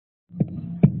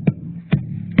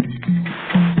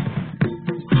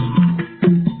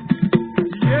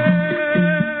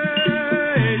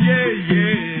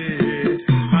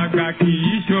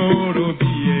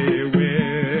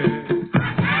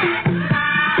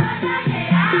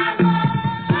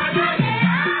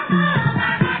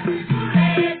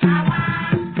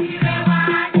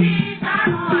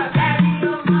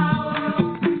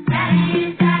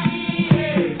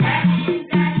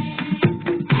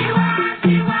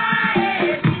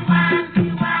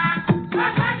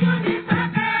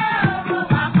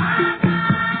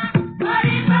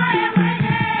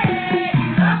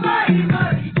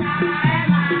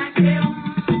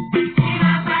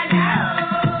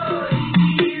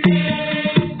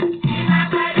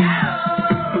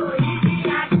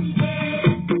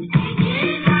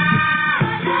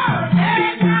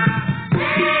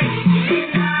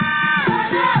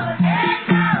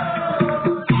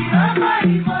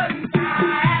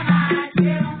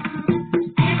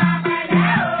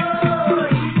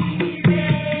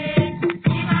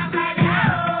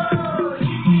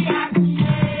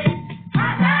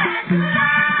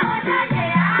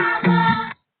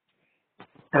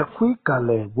kú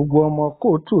ìkàlẹ̀ gbogbo ọmọ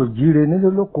kóòtù òjíire nílé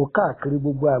lóko káàkiri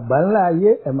gbogbo àgbáńlá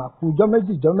ayé ẹ mà kú ọjọ́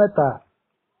méjì ọjọ́ mẹ́ta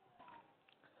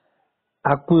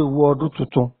a kú ewu ọdún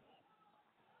tuntun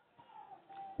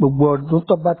gbogbo ọdún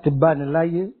tó bá ti báni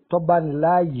láyé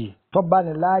tó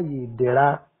báni láàyè ìdẹ̀ra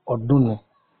ọdún ni.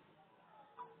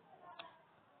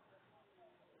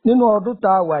 nínú ọdún tá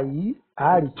a wà yìí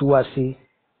àárí tiwa ṣe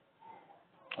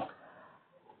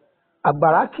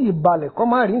àgbàrá kì í balẹ̀ kó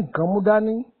má rí nǹkan mú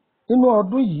dání. nínú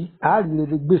ọdún yìí àárí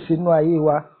rere gbèsè nínú ayé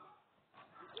wa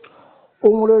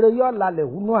ohun rere yóò lálẹ́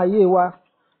nínú ayé wa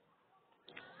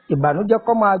ìbànújẹ́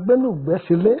kó máa gbénú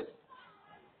gbẹ́sílé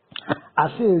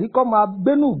àṣírí kó máa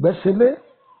gbénú gbẹ́sílé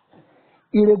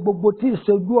ire gbogbo tí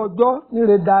ìṣojú ọjọ́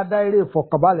níre dáadáa ire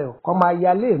ìfọ̀kànbalẹ̀ kó máa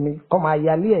yálé mi kó máa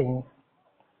yálé ẹ̀yin.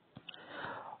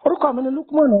 orúkọ mi ni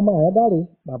Lukman ọmọ Àyádáre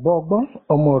bàbá ọgbọ́n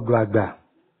ọmọ ọ̀dọ̀ àgbà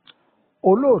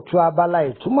olóòtú abala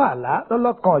ìtumọ̀ àlá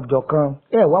lọ́lọ́kan ọ̀jọ̀kan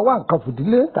ẹ wá nǹkan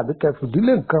fìdílé tàbí kẹ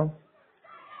fìdílé nǹkan.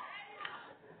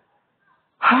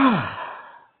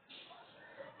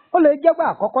 ó lè jẹ́ pé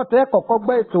àkọ́kọ́ tẹ́ kọ́kọ́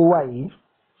gbọ́ ètò wa yìí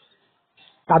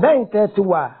tàbẹ́yìn tẹ́ ti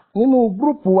wà nínú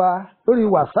gúrùpù wa lórí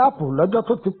wàsáàpù lọ́jọ́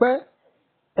tó ti pẹ́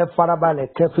ẹ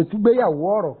farabalẹ̀ kẹ́ fetígbéyàwó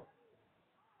ọ̀rọ̀.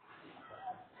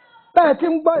 bẹ́ẹ̀ tí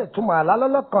ń gbọ́ ìtumọ̀ àlá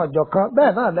lọ́lọ́kan ọ̀jọ̀kan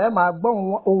bẹ́ẹ̀ náà lẹ́ẹ̀ máa gbọ́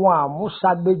ohun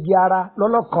àmúṣagbèjì ara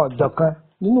lọ́lọ́kan ọ̀jọ̀kan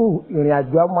nínú ìrìn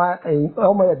àjò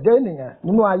ọmọ ẹ̀dá ènìyàn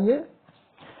nínú ayé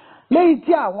léyìí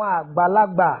tí àwọn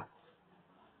àgbàlagbà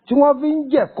tí wọ́n fi ń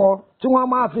jẹ̀kọ tí wọ́n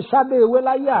máa fi sábẹ́ ewé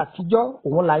láyé àtijọ́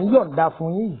òun là ń yọ̀ǹda fún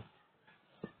yín.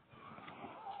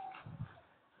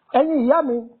 ẹ̀yin ìyá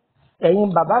mi ẹ̀yin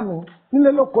bàbá mi nílé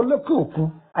lóko lókè òkun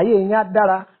ayé yín á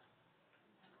dára.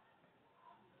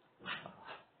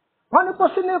 wọ́n ní kó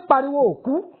sí ní pariwo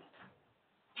òkú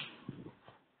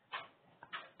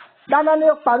dáná ní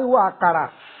pariwo àkàrà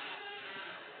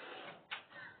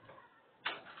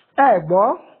ẹ gbọ́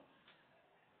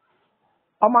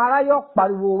ọmọ aráyọ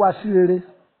pariwo wá sí rere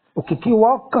òkìkí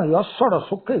wọ́n kàn yọ sọ̀rọ̀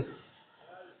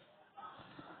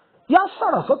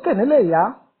sókè nílé ìyá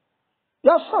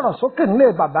yọ sọ̀rọ̀ sókè nílé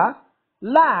bàbá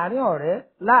láàrin ọ̀rẹ́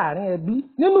láàrin ẹbí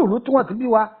nínú ìlú tí wọ́n ti bí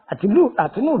wa àti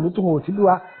nínú ìlú tí wọ́n ò ti bí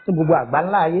wa ní gbogbo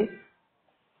àgbáńlá ayé.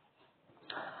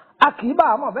 a kì í bá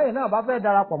àmọ́ bẹ́ẹ̀ náà bá fẹ́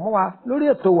darapọ̀ mọ́ wa lórí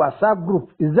ètò WhatsApp group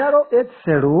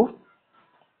 080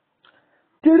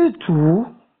 32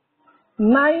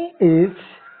 98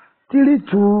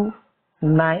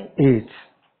 3298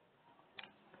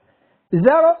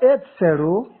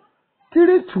 080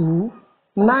 32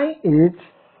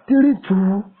 98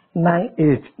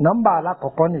 3298 nọ́mbà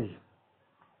alákọ̀ọ́kọ́ nìyí.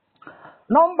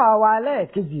 nọ́mbà wa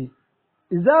lẹ́ẹ̀kejì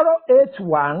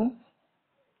 081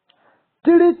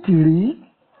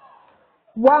 33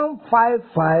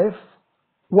 155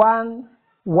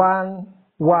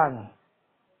 111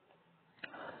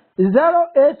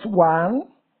 081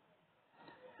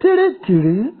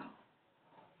 33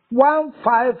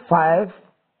 155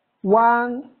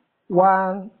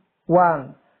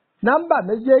 111 nọ́mbà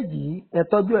méjèèjì ẹ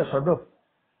tọ́jú ẹ̀ sọ́dọ̀.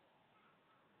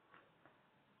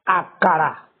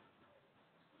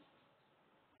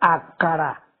 àkàrà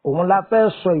òun la fẹ́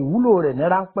sọ ìwúlò rẹ̀ ní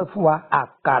ráńpẹ́ fún wa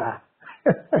àkàrà.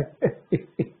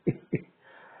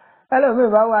 ẹlẹ́mìí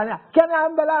bá wà ní kẹ́ni à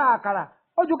ń bẹ lára àkàrà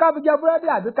ojú ká fi jẹ búrẹ́dì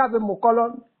àbí ká fi mú kọ́lọ́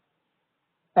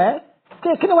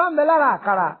kí ni wàá ń bẹ lára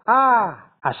àkàrà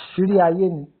àṣírí ayé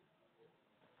ni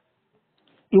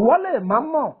ìwọ lè má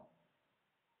mọ̀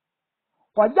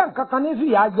kọjá nǹkan kan ní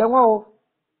fìyà jẹ wọn o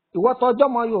ìwọ tọjọ́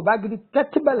mọ Yorùbá gidi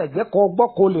tẹ́tí bẹ̀lẹ̀ jẹ́ kó gbọ́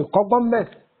kó lè kọ́gbọ́n mẹ́.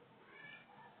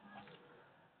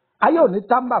 ayé ò ní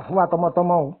tábà fún wa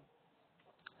tọmọtọmọ o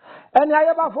ẹni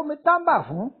ayé bá fún mi tábà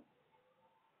fún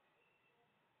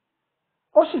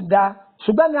ó sì dáa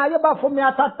ṣùgbọ́n ẹni ayé bá fún mi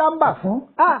ata tábà fún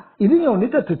ìríyàn ò ní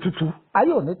tètè tutù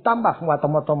ayé ò ní tábà fún wa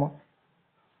tọmọtọmọ.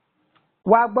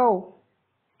 wá gbọ́ o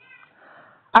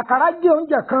àkàrà jẹ́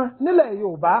oúnjẹ kan nílẹ̀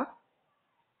Yorùbá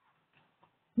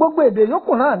gbogbo èdè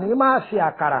yòókù náà ní máa ṣe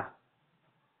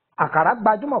àkàrà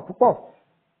gbajúmọ̀ púpọ̀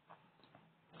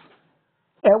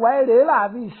ẹ̀wà èrè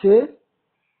làbí ṣe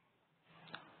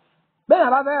bẹ́ẹ̀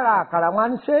bá fẹ́ ra àkàrà wọn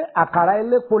ní ṣe àkàrà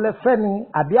elépo lẹ́fẹ́ ni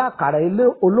àbí àkàrà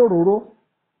olóróró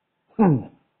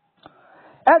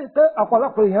ẹ rí i pé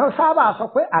ọ̀pọ̀lọpọ̀ èèyàn sábà sọ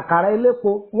pé àkàrà elépo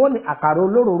wọn ni àkàrà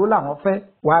olóróró làwọn fẹ́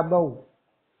wá gbọ́ wò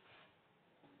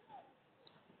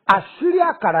àṣírí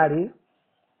àkàrà rèé.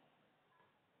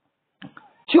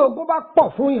 tí ogún bá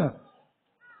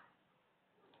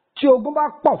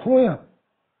pọ̀ fún yàn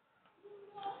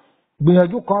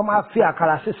gbìyànjú kan máa fi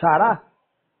àkàrà sí sàárà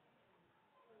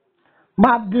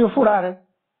máa dín fúnra rẹ̀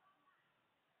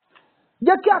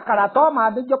jẹ́ kí àkàrà tó máa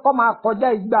dín jẹ́ kó máa kọjá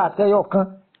igba àtẹyọ kan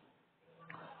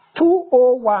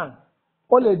 201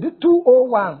 o lè dín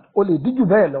 201 o lè dín jù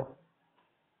bẹ́ẹ̀ lọ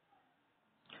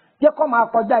jẹ́ kó máa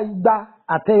kọjá 200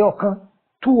 àtẹyọ kan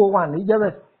 201 ní jẹ́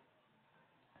bẹ́ẹ̀.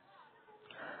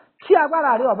 Tí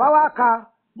agbára rẹ̀ ọ̀bá wá ka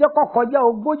jẹ́ kó kọjá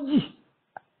 40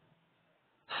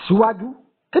 síwájú.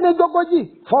 Kí ni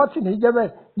 40 ní jẹ́ bẹ́ẹ̀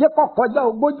jẹ́ kó kọjá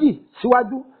 40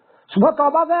 síwájú. Ṣùgbọ́n tó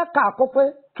bá fẹ́ kà kó pé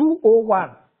 201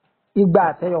 200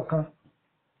 àtẹyọ kan.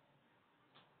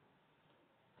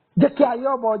 Jẹ́ kí ayé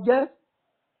ọmọ jẹ́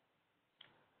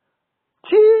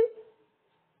tí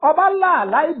ọba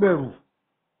láàlá ìbẹ̀rù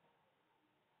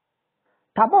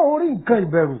tàbí orí nǹkan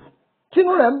ìbẹ̀rù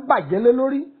tínú rẹ̀ ń bàjẹ́ lé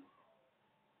lórí,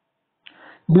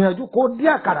 gbìyànjú kó dín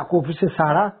àkàrà kó fi ṣe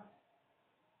sàárà.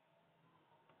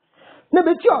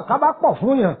 Níbi tí ọ̀tá bá pọ̀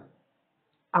fún yàn,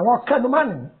 àwọn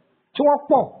kẹnumánì tí wọ́n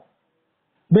pọ̀,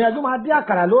 gbìyànjú máa dín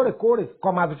àkàrà lóòrèkóòrè kó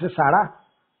máa fi ṣe sàárà.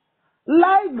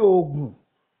 Láì lo oògùn,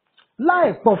 láì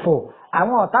pọ̀fọ̀,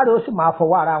 àwọn ọ̀tá rẹ̀ ó sì máa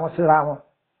fọwọ́ ara wọn síra wọn.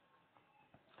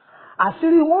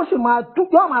 Àṣírí wọn ó sì máa tú,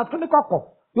 yóò máa tú ní kọ̀kọ̀,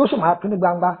 yóò sì máa tú ní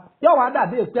gbangba. Yóò wá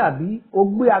dàbí èpè àbí ó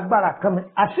gbé agbára kan mi.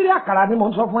 Àṣírí àkàrà ni mò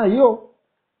ń sọ fún ẹ yìí o.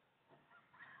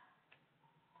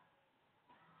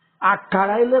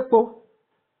 Àkàrà elépo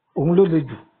òun ló le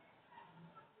jù.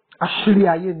 Àṣírí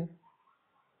ayé ni.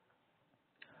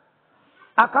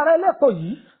 Àkàrà elépo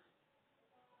yìí,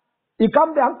 ìkan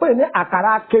bí a ń pè ní àkàrà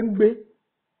akéńgbé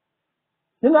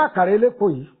nínú àkàrà elépo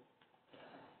yìí.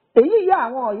 Èyí yá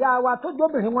àwọn ọ̀yá wa tó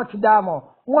jóbìnrin wọn ti dá mọ̀,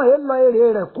 wọn èé lọ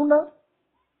èrè rẹ̀ kúnná.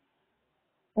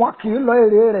 Wọn kì í lọ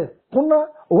èrè rẹ̀ kúnná,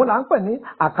 òun là ń pè ní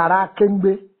àkàrà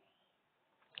akéńgbé.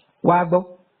 Wá gbọ́.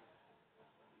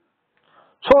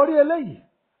 Sórí eléyìí,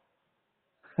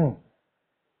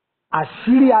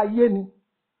 àṣírí ayé ni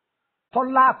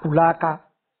tọ́lá àkùláka.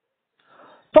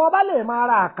 Tó bá lè máa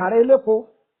ra àkàrà elépo,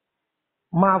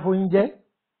 máa fòyín jẹ.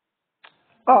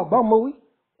 Ọ̀gbọ́n mo wí,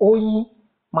 oyin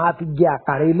máa fi jẹ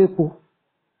àkàrà elépo.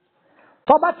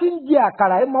 Tó bá ti ń jẹ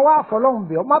àkàrà yìí, mo wá fọlọ́hun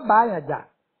bẹ̀ ọ́, má bá àyàn jà.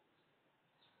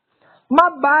 Má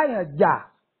bá àyàn jà.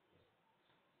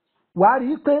 Wàá rí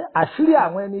i pé àṣírí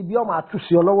àwọn ẹni bí ọmọ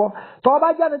àtúnṣe ọ lọ́wọ́. Tó bá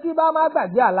jẹ́ni tí bá máa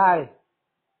gbàgbé àlá rẹ̀,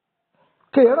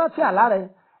 kì í rántí àlá rẹ̀,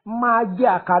 máa jẹ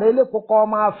àkàrà elépo kó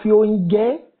máa fi oyin jẹ,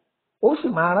 ó sì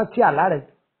máa rántí àlá rẹ̀.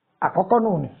 Àkọ́kọ́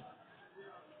nù ni.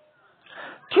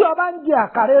 Tí o bá ń jẹ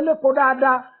àkàrà elépo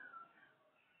dáadáa,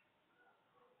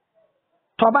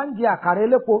 tó bá ń jẹ àkàrà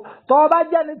elépo, tó bá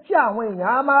jẹ́ni tí àwọn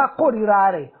èèyàn á máa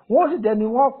kórìíra rẹ̀, wọ́n sì dẹni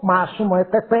wọ́n máa súnmọ́ ẹ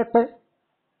pẹ́pẹ́pẹ́.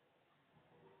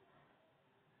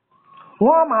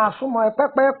 Wọ́n máa súnmọ́ ẹ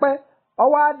pẹ́pẹ́pẹ́,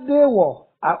 ọwọ́ á dé wọ̀,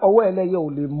 ọwọ́ ẹlẹ́yẹ ò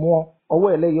lè mú ọ, ọwọ́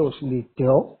ẹlẹ́yẹ ò sì lè tẹ̀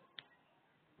ọ́.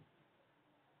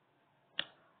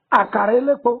 Àkàrà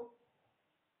elépo,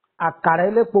 àkàrà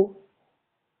elépo,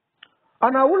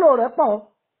 ọ̀nà ìwúlò rẹ̀ pọ̀.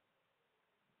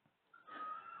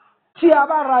 Tí a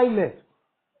bá ra ilẹ̀,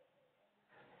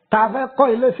 tá a fẹ́ kọ́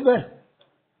ilé síbẹ̀,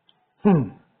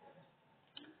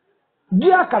 bí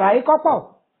àkàrà yìí kọ́pọ̀,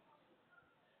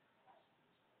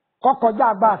 kọkọjá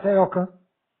àgbà àṣẹyọ kan.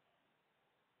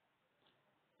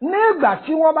 Ní ìgbà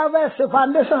tí wọ́n bá fẹ́ ṣe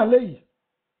foundation léyìí,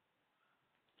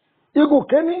 igun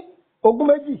kéní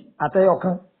 20 àtẹyọ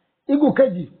kan, igun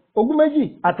kejì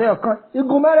 20 àtẹyọ kan,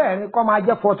 igun mẹ́rẹ̀ẹ̀rin kó máa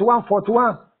jẹ́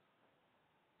 41.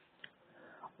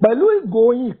 Pẹ̀lú ìgò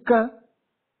oyin kan,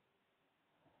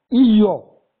 iyọ̀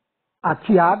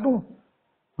àti àádùn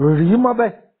rí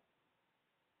mọ́bẹ̀,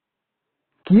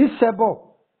 kì í ṣẹbọ.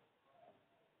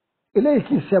 Eléyìí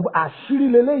kì í ṣẹbọ, àṣírí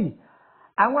leléyìí.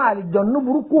 Àwọn àlìjọ̀nnú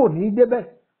burúkú ò ní débẹ̀.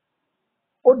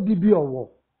 Ó di bí ọ̀wọ̀.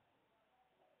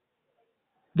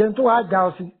 Jẹun tó wá já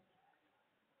ọ sí.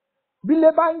 Bí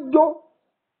ilé bá ń jó,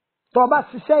 tó bá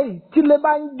ṣiṣẹ́ yìí, tí ilé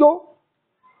bá ń jó,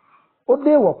 ó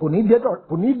dé ìwọ̀ kò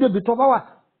ní débi tó bá wà.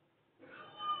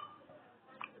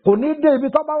 Kò ní dé ibi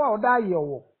tó bá wà, ó dá ayé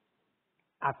ọ̀wọ̀.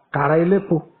 Àkàrà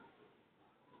elépo.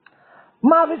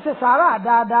 Máa fi ṣe sàárà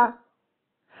dáadáa.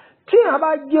 Tí èèyàn bá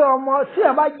jẹ́ ọmọ, tí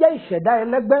èèyàn bá jẹ́ ìṣẹ̀dá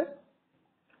ẹlẹ́gbẹ́,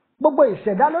 gbogbo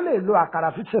ìṣẹ̀dá ló lè lo àkàrà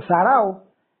fi ṣe sàárà o.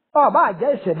 Ó bá jẹ́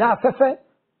ìṣẹ̀dá afẹ́fẹ́,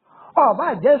 ó bá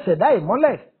jẹ́ ìṣẹ̀dá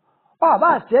ìmọ́lẹ̀, ó bá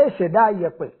jẹ́ ìṣẹ̀dá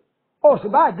yẹ̀pẹ̀, ó sì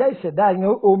bá jẹ́ ìṣẹ̀dá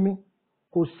omi.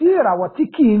 Kò sí ìràwọ̀ tí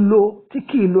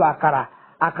kì í lo àkàrà.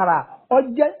 Àkàrà ó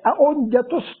jẹ́ oúnjẹ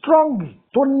tó strong,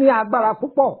 tó ní agbára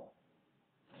púpọ̀.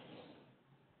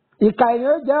 Ìkà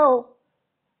èèyàn jẹ́ o.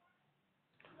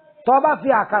 Tó bá fi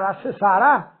àkàrà ṣe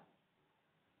sàárà,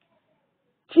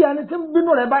 tí ẹni tí ń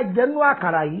bínú rẹ̀ bá jẹ́nú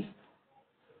àkàrà yìí,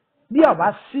 bí ó bá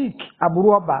sick, aburú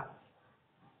ọba.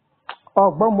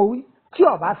 Ọ̀gbọ́n mo wí, tí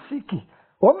ó bá sick,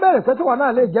 ó ń bẹ̀rẹ̀ pé tí wọn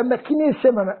náà lè jẹ́ mẹ́kíní ṣe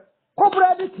mẹ́rẹ̀. Kó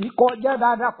búrẹ́dì tí kò jẹ́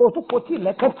dáadáa kó tún kó tí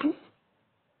lẹ́kẹ́tì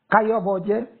káyọ̀ bọ̀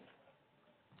jẹ́.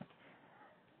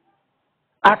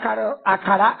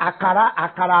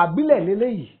 Àkàrà àbílẹ̀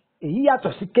lélẹ́yìí, èyí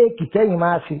yàtọ̀ sí kéèkì tẹ́yìn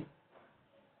máa ṣe.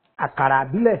 Àkàrà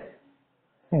àbílẹ̀.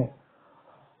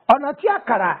 ọ̀nà tí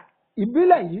àkàrà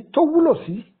ìbílẹ̀ yìí tó wúlò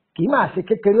sí kì í máa ṣe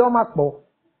kékeré ó máa pọ̀.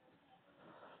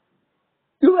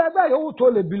 irú ẹgbẹ́ yòówù tó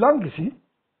lè bìlọ́ǹgì sí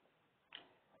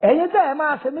ẹ̀yin tẹ́ ẹ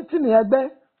máa ṣe mítìnì ẹgbẹ́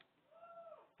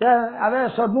abẹ́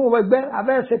sọdún ẹgbẹ́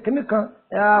abẹ́ ṣe kínní kan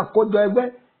àkójọ ẹgbẹ́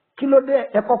kí ló dé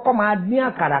ẹ kọ́kọ́ máa dín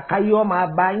àkàrà káyé ọ máa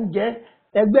bá ń jẹ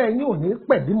ẹgbẹ́ yín ò ní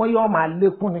pẹ̀dímọ́ yọ máa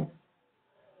lékún ni.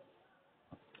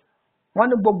 wọ́n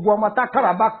ní gbogbo ọmọ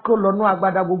tákàrà bá kó lọ́nú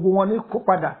agbada gbogbo wọn ní kó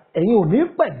padà ẹ̀yin ò ní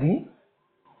pẹ̀dín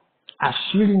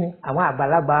àṣírí ni àwọn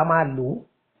àgbàlagbà á máa lò ó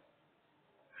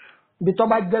ibi tó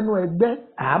bá jẹ́nu ẹgbẹ́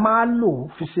á máa lò ó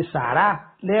fi ṣe sàárà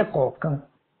lẹ́ẹ̀kọ̀ọ̀kan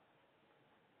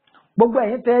gbogbo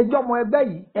ẹ̀yin tẹ́ ẹjọ́ ọmọ ẹgbẹ́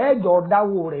yìí ẹ̀ẹ́jọ́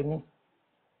dáwó rẹ̀ ni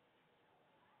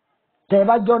tẹ́ ẹ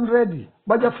bá jọ 100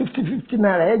 bọ́jọ́ 50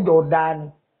 naira ẹ̀ẹ́jọ́ dá ni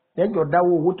ẹ̀ẹ́jọ́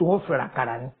dáwó owó tí wọ́n fi ra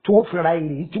àkàrà ni tí wọ́n fi ra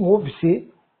èrè tí wọ́n fi ṣe é.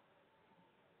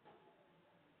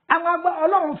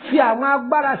 Ọlọ́run fi àwọn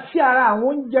agbára sí ara àwọn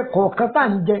oúnjẹ kọ̀ọ̀kan tá à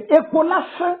ń jẹ epo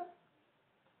lásán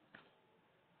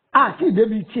àti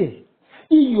ìdébi tiẹ̀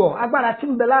iyọ̀ agbára tí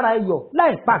ń bẹ lára iyọ̀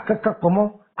láì pa kankan pọ̀ mọ́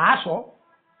àásọ.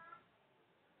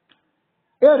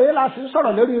 èrè la sì ń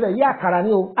sọ̀rọ̀ lórí rẹ̀ yí àkàrà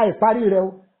ni o àìparí rẹ̀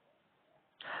o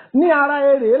ní ara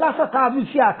èrè lásán tá a fi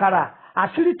sí àkàrà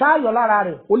àṣírí tá a yọ lára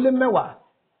rẹ̀ ó lé 10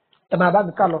 ẹ máa bá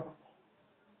mi ká lọ.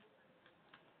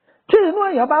 tí inú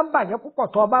èèyàn bá ń bàjẹ́ púpọ̀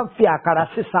tó o bá ń fi àkàrà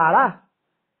ṣe sàárà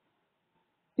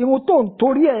ìwọ̀n tó ń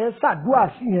torí ẹ̀ ṣàdúrà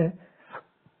sí yẹn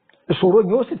ìṣòro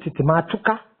yẹn ó sì tètè máa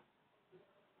túká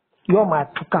yóò máa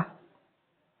túká.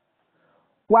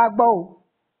 wá gbọ́ o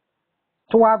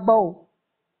tó wá gbọ́ o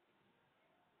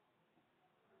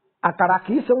àkàrà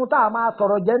kì í ṣe ohun tá a máa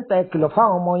tọrọ jẹ ń ta ìkìlọ̀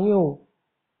fáwọn ọmọ yín o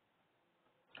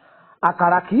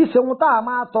àkàrà kì í ṣe ohun tá a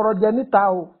máa tọrọ jẹ níta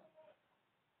o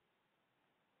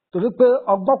torí pé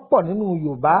ọgbọ́n pọ̀ nínú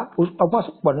Yorùbá ọgbọ́n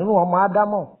sì pọ̀ nínú ọmọ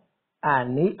Ádámọ̀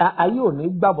ayé ò ní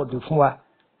gbàbọ̀dè fún wa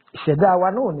ìṣẹ̀dá wa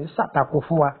náà ò ní ṣàtakò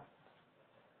fún wa.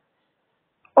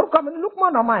 orúkọ mi ní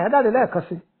Lukman ọmọ Àyàndáre lẹ́ẹ̀kan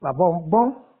sí bàbá ọgbọ́n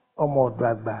ọmọ ọ̀dọ̀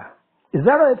àgbà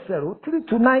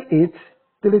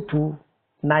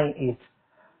 08032983298.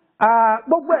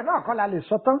 gbogbo ẹ̀ náà kọ́ la lè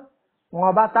sọ tán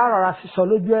wọn bá tá a rọra sísọ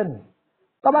lójú ẹ̀ nì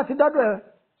tó bá ti dọ́dọ̀ ẹ̀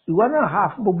ìwọ náà hà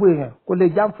fún gbogbo èèyàn kó lè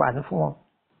jàǹfààní fún wọn.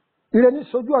 ire ní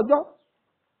sojú ọjọ́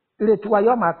ire tiwa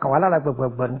yóò máa kàn wá lára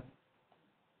gbẹgbẹgbẹ ni.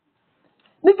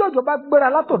 níjọ́jọ́ bá gbéra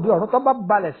látòdì ọ̀run tó bá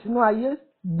balẹ̀ sínú ayé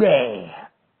gbẹ̀ẹ́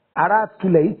ara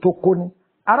tulẹ̀ yìí tó kó ni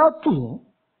ara tù yín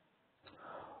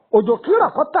òjò kíra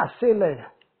kọ́ tà sí ilẹ̀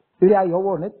ire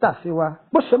ayọ̀wọ̀ ní tà sí wa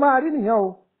bó ṣe máa rí nìyẹn o.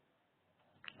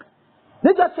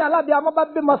 níjọ́ tí alábíàmọ bá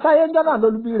bímọ sáyé ńjọ́ náà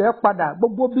lólùbí rẹ̀ padà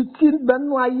gbogbo bíi tí ń bẹ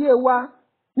nínú ayé wa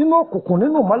nínú òkùnkùn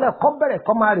nínú ìmọ́lẹ̀ kọ́ bẹ̀rẹ̀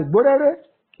kọ́ máa rè gbóréré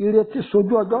ire tí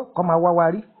sojú ọjọ́ kọ́ máa wá wa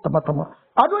rí tọmọtọmọ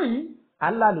ọdún yìí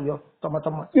alálùyọ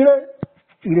tọmọtọmọ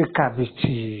ire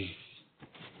kàbìtì.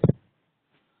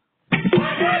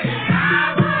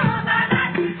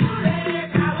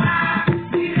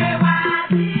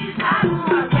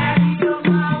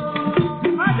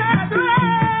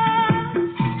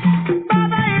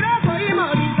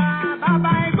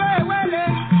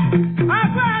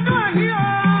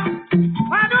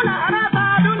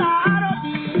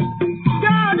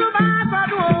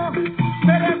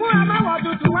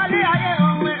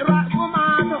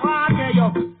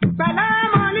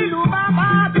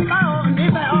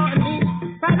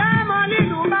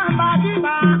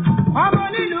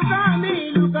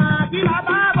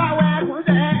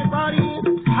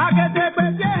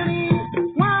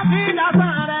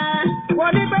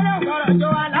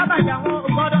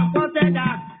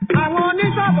 Àwọn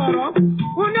oníṣọ̀bọ̀rọ̀